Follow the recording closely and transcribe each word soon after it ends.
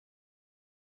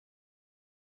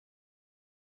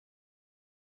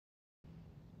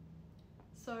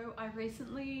So I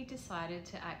recently decided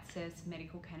to access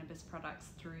medical cannabis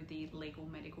products through the legal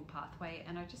medical pathway,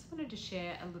 and I just wanted to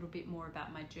share a little bit more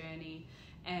about my journey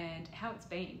and how it's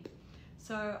been.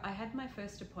 So I had my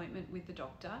first appointment with the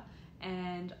doctor,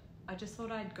 and I just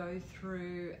thought I'd go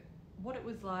through what it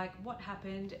was like, what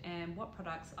happened, and what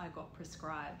products I got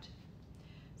prescribed.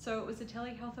 So it was a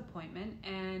telehealth appointment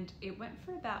and it went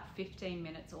for about 15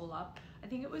 minutes all up. I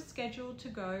think it was scheduled to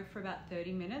go for about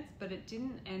 30 minutes, but it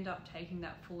didn't end up taking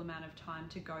that full amount of time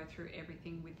to go through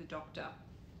everything with the doctor.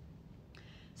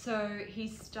 So he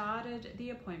started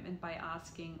the appointment by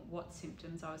asking what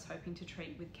symptoms I was hoping to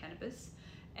treat with cannabis,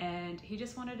 and he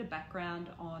just wanted a background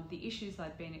on the issues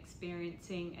I'd been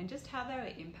experiencing and just how they were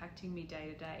impacting me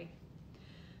day to day.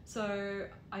 So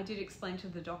I did explain to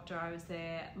the doctor I was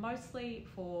there mostly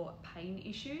for pain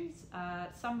issues,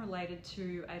 some related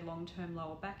to a long-term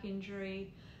lower back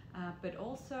injury, but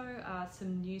also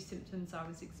some new symptoms I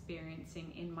was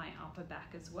experiencing in my upper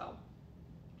back as well.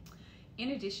 In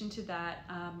addition to that,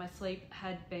 my sleep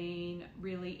had been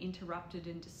really interrupted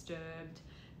and disturbed,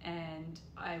 and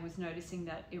I was noticing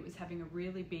that it was having a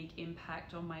really big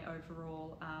impact on my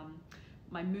overall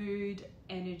my mood,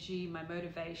 energy, my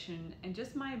motivation, and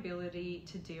just my ability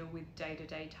to deal with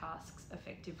day-to-day tasks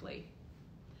effectively.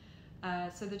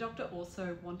 So the doctor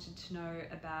also wanted to know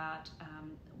about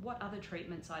what other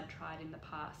treatments I'd tried in the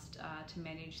past to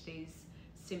manage these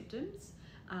symptoms,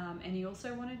 and he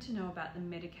also wanted to know about the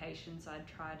medications I'd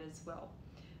tried as well.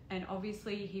 And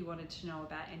obviously he wanted to know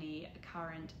about any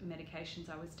current medications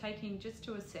I was taking, just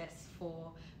to assess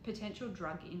for potential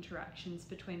drug interactions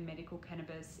between medical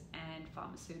cannabis and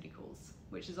pharmaceuticals,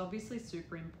 which is obviously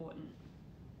super important.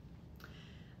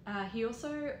 He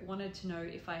also wanted to know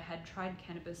if I had tried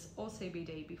cannabis or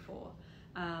CBD before,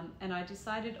 and I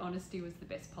decided honesty was the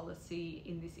best policy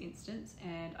in this instance,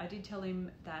 and I did tell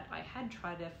him that I had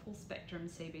tried a full spectrum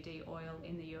CBD oil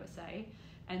in the USA,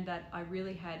 and that I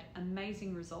really had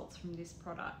amazing results from this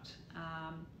product.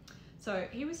 So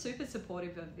he was super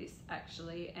supportive of this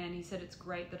actually, and he said it's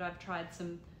great that I've tried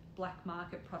some black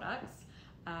market products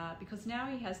because now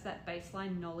he has that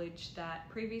baseline knowledge that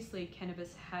previously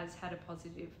cannabis has had a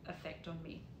positive effect on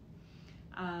me.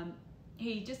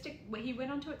 He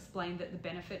went on to explain that the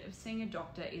benefit of seeing a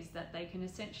doctor is that they can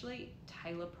essentially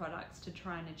tailor products to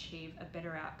try and achieve a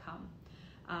better outcome.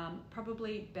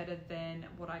 Probably better than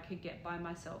what I could get by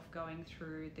myself going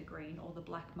through the green or the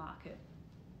black market.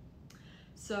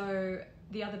 So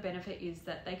the other benefit is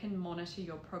that they can monitor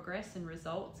your progress and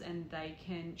results, and they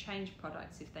can change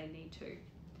products if they need to.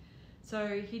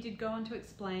 So he did go on to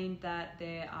explain that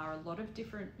there are a lot of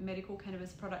different medical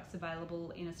cannabis products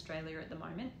available in Australia at the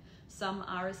moment. Some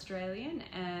are Australian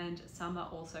and some are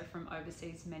also from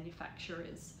overseas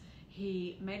manufacturers.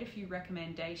 He made a few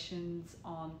recommendations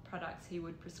on products he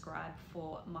would prescribe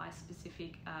for my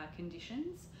specific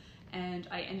conditions, and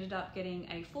I ended up getting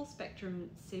a full spectrum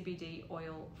CBD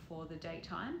oil for the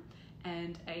daytime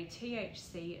and a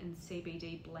THC and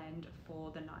CBD blend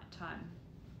for the nighttime.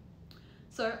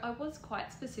 So I was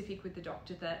quite specific with the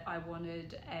doctor that I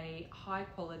wanted a high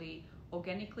quality,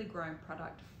 organically grown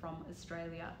product from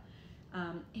Australia.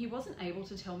 He wasn't able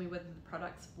to tell me whether the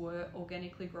products were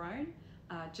organically grown,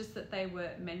 just that they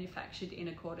were manufactured in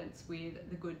accordance with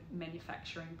the good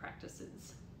manufacturing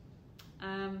practices.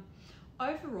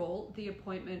 Overall, the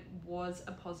appointment was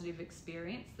a positive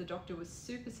experience. The doctor was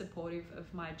super supportive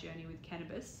of my journey with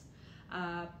cannabis,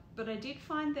 but I did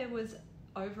find there was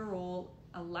overall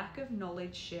a lack of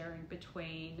knowledge sharing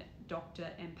between doctor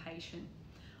and patient.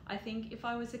 I think if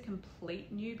I was a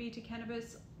complete newbie to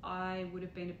cannabis, I would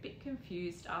have been a bit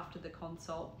confused after the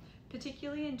consult,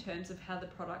 particularly in terms of how the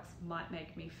products might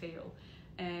make me feel.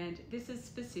 And this is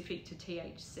specific to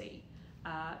THC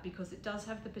because it does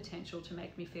have the potential to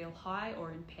make me feel high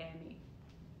or impair me.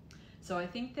 So I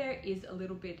think there is a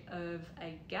little bit of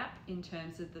a gap in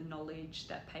terms of the knowledge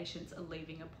that patients are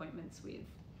leaving appointments with.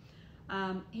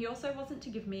 He also wasn't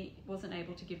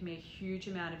able to give me a huge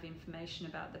amount of information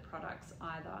about the products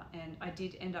either, and I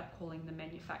did end up calling the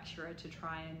manufacturer to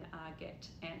try and get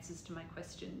answers to my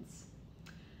questions.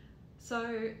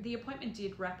 So the appointment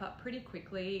did wrap up pretty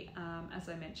quickly. As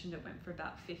I mentioned, it went for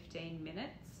about 15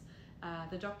 minutes.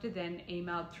 The doctor then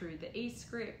emailed through the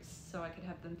e-scripts so I could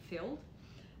have them filled.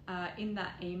 In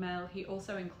that email, he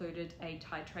also included a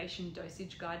titration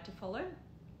dosage guide to follow.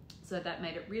 So that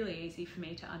made it really easy for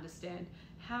me to understand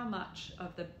how much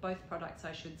of both products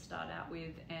I should start out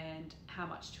with and how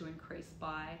much to increase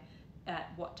by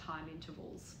at what time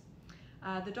intervals.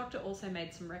 The doctor also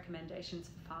made some recommendations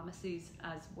for pharmacies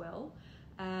as well.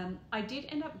 I did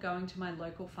end up going to my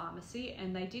local pharmacy,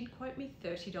 and they did quote me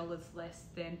 $30 less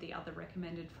than the other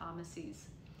recommended pharmacies.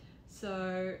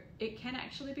 So it can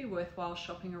actually be worthwhile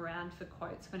shopping around for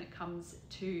quotes when it comes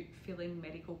to filling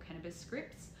medical cannabis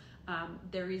scripts.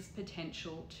 There is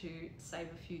potential to save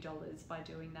a few dollars by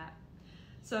doing that.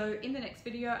 So in the next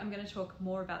video, I'm going to talk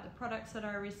more about the products that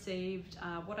I received,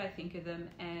 what I think of them,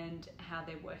 and how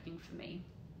they're working for me.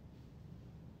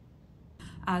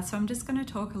 So I'm just going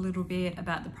to talk a little bit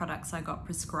about the products I got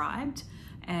prescribed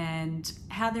and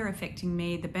how they're affecting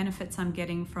me, the benefits I'm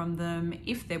getting from them,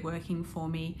 if they're working for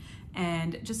me,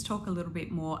 and just talk a little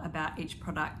bit more about each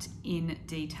product in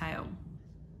detail.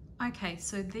 Okay,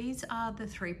 so these are the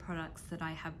 3 products that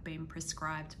I have been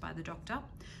prescribed by the doctor.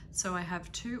 So I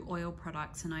have 2 oil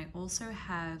products and I also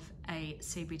have a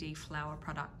CBD flower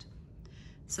product.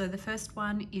 So the first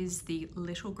one is the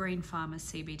Little Green Farmer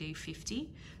CBD 50.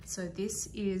 So this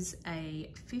is a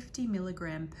 50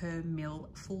 milligram per mil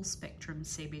full spectrum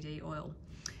CBD oil,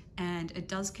 and it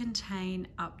does contain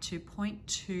up to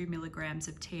 0.2 milligrams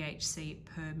of THC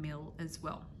per mil as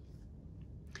well.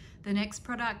 The next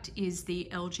product is the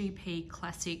LGP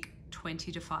Classic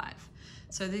 20:5.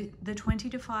 So the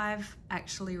 20:5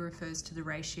 actually refers to the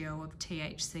ratio of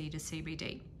THC to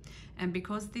CBD. And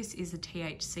because this is a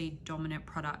THC dominant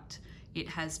product, it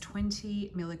has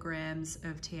 20 milligrams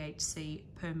of THC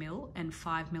per mil and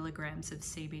 5 milligrams of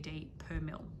CBD per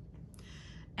mil.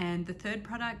 And the third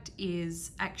product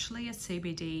is actually a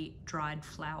CBD dried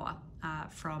flower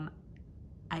from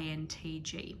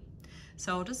ANTG.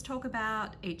 So I'll just talk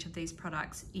about each of these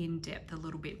products in depth a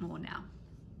little bit more now.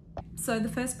 So the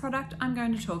first product I'm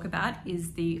going to talk about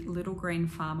is the Little Green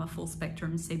Farmer Full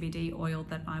Spectrum CBD oil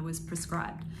that I was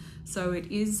prescribed. So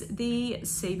it is the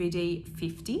CBD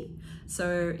 50.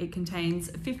 So it contains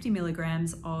 50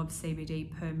 milligrams of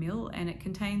CBD per mil, and it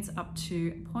contains up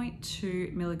to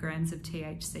 0.2 milligrams of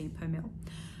THC per mil.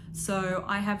 So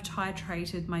I have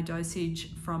titrated my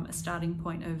dosage from a starting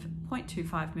point of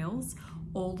 0.25 mils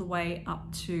all the way up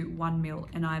to 1 mil,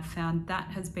 and I've found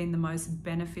that has been the most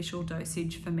beneficial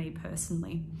dosage for me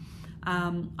personally.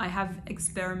 I have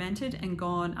experimented and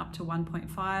gone up to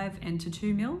 1.5 and to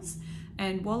 2 mils,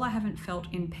 and while I haven't felt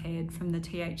impaired from the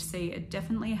THC, it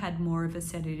definitely had more of a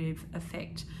sedative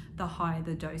effect the higher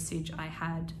the dosage I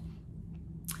had.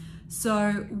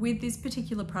 So with this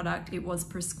particular product, it was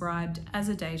prescribed as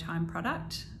a daytime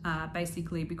product,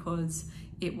 basically because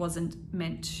it wasn't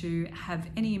meant to have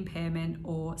any impairment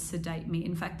or sedate me.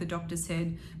 In fact, the doctor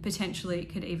said potentially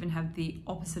it could even have the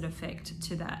opposite effect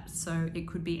to that. So it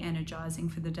could be energizing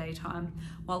for the daytime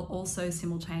while also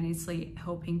simultaneously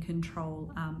helping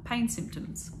control pain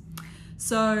symptoms.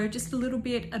 So just a little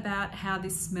bit about how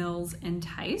this smells and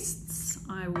tastes.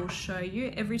 I will show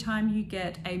you. Every time you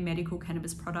get a medical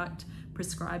cannabis product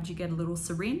prescribed, you get a little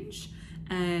syringe,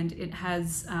 and it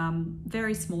has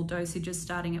very small dosages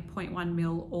starting at 0.1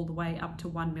 mil all the way up to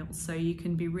 1 mil. So you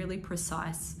can be really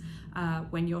precise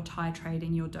when you're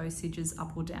titrating your dosages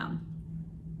up or down.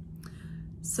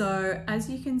 So as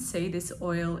you can see, this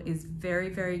oil is very,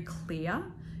 very clear.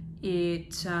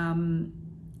 It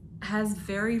has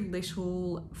very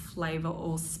little flavor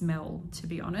or smell, to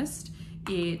be honest.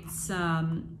 It's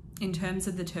in terms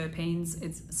of the terpenes,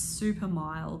 it's super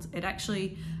mild. It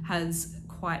actually has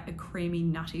quite a creamy,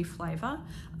 nutty flavor.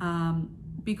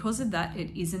 Because of that,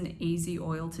 it is an easy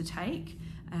oil to take.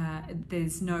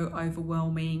 There's no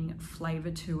overwhelming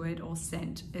flavor to it or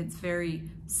scent. It's very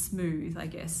smooth, I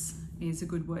guess, is a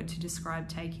good word to describe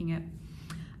taking it.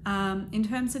 In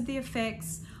terms of the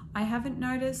effects, I haven't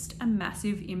noticed a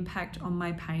massive impact on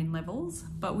my pain levels,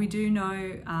 but we do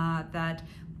know that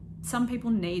some people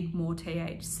need more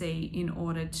THC in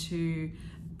order to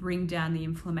bring down the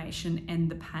inflammation and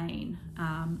the pain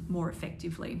more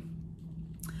effectively.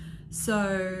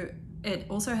 So it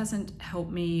also hasn't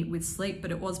helped me with sleep, but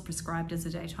it was prescribed as a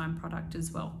daytime product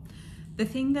as well. The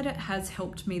thing that it has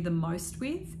helped me the most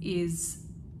with is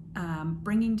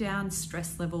bringing down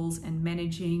stress levels and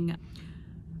managing.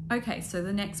 Okay, so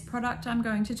the next product I'm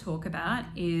going to talk about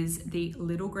is the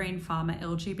Little Green Farmer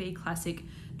LGB Classic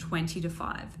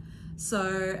 20:5.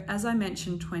 So as I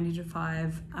mentioned,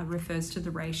 20:5 refers to the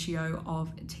ratio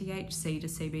of THC to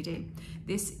CBD.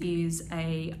 This is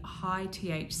a high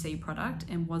THC product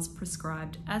and was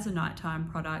prescribed as a nighttime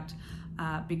product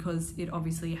because it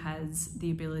obviously has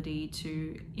the ability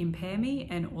to impair me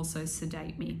and also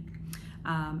sedate me.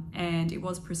 And it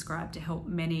was prescribed to help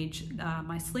manage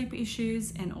my sleep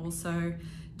issues and also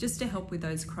just to help with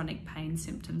those chronic pain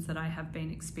symptoms that I have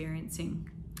been experiencing.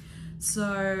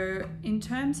 So in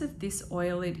terms of this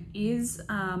oil, it is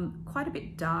quite a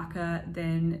bit darker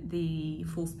than the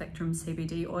full spectrum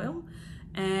CBD oil.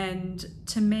 And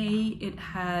to me, it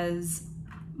has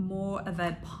more of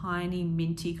a piney,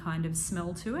 minty kind of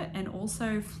smell to it, and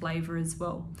also flavor as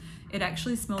well. It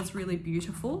actually smells really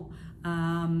beautiful.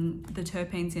 The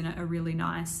terpenes in it are really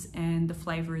nice, and the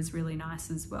flavor is really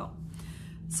nice as well.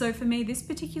 So for me, this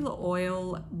particular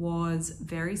oil was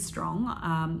very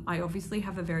strong. I obviously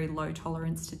have a very low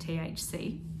tolerance to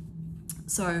THC.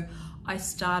 So I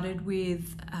started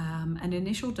with an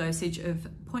initial dosage of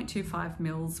 0.25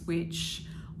 mils, which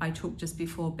I took just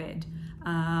before bed.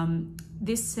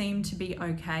 This seemed to be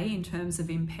okay in terms of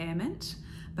impairment,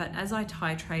 but as I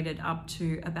titrated up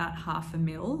to about 0.5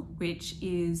 mil, which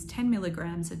is 10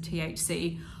 milligrams of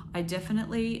THC, I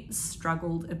definitely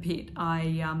struggled a bit.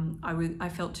 I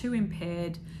felt too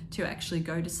impaired to actually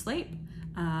go to sleep,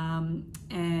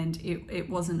 and it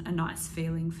wasn't a nice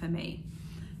feeling for me.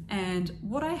 And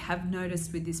what I have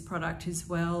noticed with this product as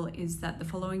well is that the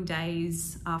following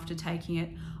days after taking it,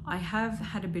 I have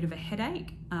had a bit of a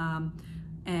headache,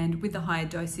 and with the higher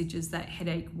dosages, that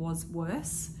headache was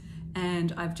worse,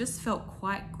 and I've just felt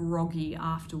quite groggy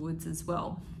afterwards as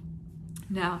well.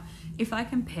 Now, if I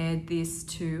compared this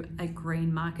to a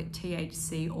green market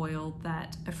THC oil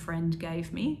that a friend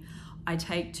gave me, I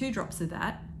take 2 drops of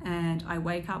that and I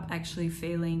wake up actually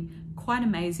feeling quite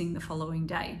amazing the following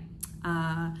day.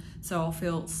 So I'll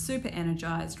feel super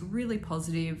energized, really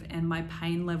positive, and my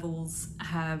pain levels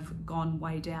have gone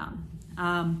way down.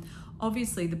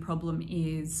 Obviously the problem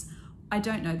is I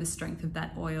don't know the strength of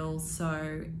that oil,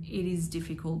 so it is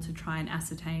difficult to try and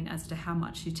ascertain as to how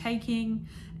much you're taking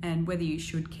and whether you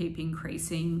should keep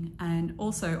increasing, and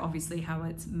also obviously how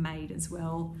it's made as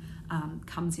well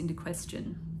comes into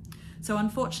question. So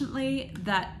unfortunately,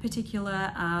 that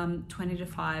particular 20 to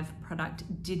 5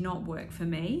 product did not work for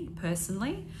me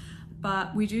personally,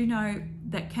 but we do know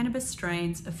that cannabis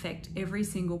strains affect every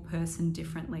single person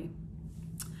differently.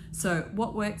 So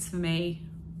what works for me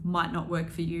might not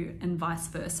work for you, and vice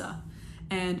versa.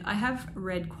 And I have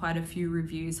read quite a few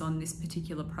reviews on this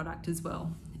particular product as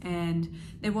well. And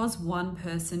there was one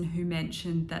person who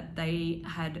mentioned that they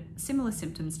had similar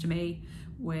symptoms to me,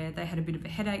 where they had a bit of a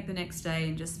headache the next day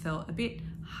and just felt a bit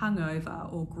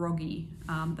hungover or groggy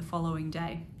the following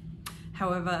day.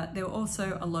 However, there were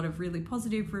also a lot of really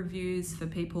positive reviews for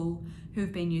people who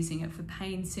have been using it for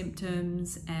pain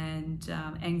symptoms and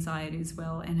anxiety as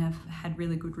well, and have had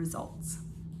really good results.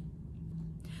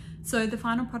 So the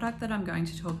final product that I'm going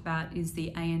to talk about is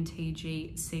the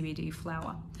ANTG CBD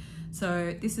flower.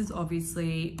 So this is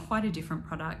obviously quite a different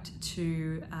product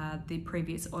to the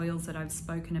previous oils that I've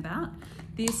spoken about.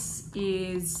 This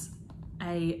is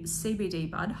a CBD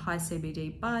bud, high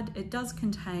CBD bud. It does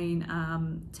contain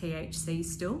THC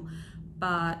still,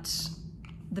 but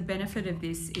the benefit of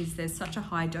this is there's such a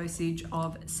high dosage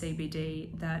of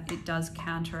CBD that it does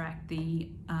counteract the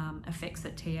effects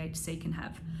that THC can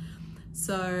have.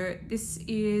 So this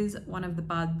is one of the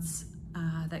buds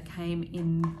that came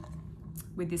in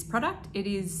with this product.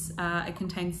 It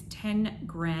contains 10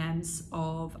 grams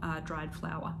of dried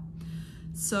flower.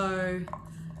 So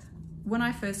when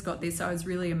I first got this, I was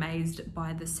really amazed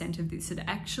by the scent of this. It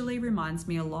actually reminds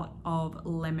me a lot of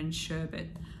lemon sherbet.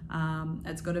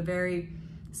 It's got a very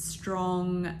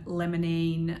strong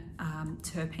lemonine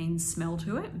terpene smell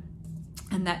to it.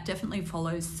 And that definitely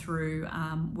follows through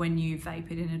when you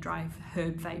vape it in a dry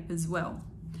herb vape as well.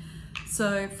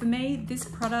 So for me, this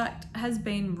product has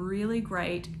been really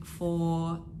great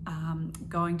for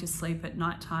going to sleep at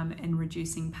nighttime and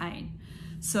reducing pain.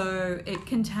 So it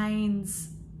contains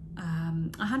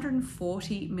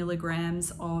 140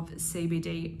 milligrams of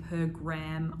CBD per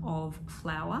gram of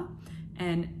flower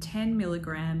and 10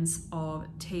 milligrams of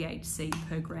THC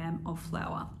per gram of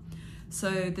flower.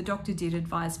 So the doctor did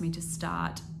advise me to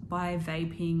start by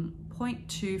vaping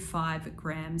 0.25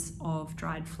 grams of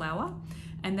dried flower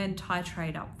and then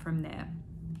titrate up from there.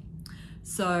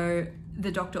 So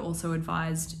the doctor also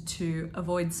advised to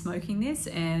avoid smoking this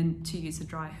and to use a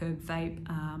dry herb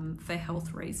vape for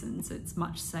health reasons. It's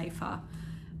much safer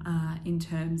in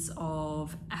terms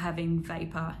of having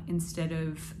vapor instead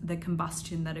of the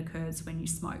combustion that occurs when you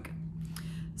smoke.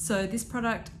 So this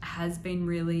product has been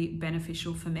really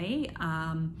beneficial for me.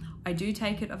 I do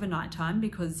take it over nighttime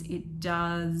because it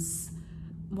does,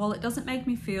 while it doesn't make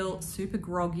me feel super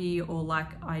groggy or like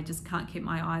I just can't keep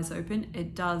my eyes open,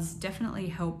 it does definitely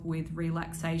help with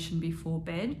relaxation before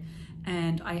bed.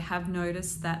 And I have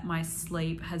noticed that my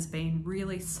sleep has been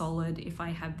really solid if I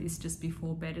have this just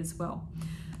before bed as well.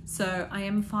 So I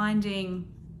am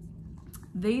finding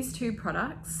these two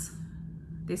products,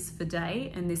 this for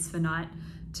day and this for night,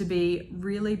 to be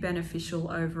really beneficial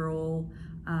overall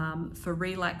for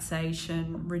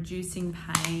relaxation, reducing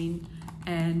pain,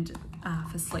 and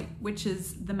for sleep, which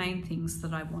is the main things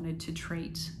that I wanted to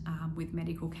treat with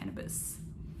medical cannabis.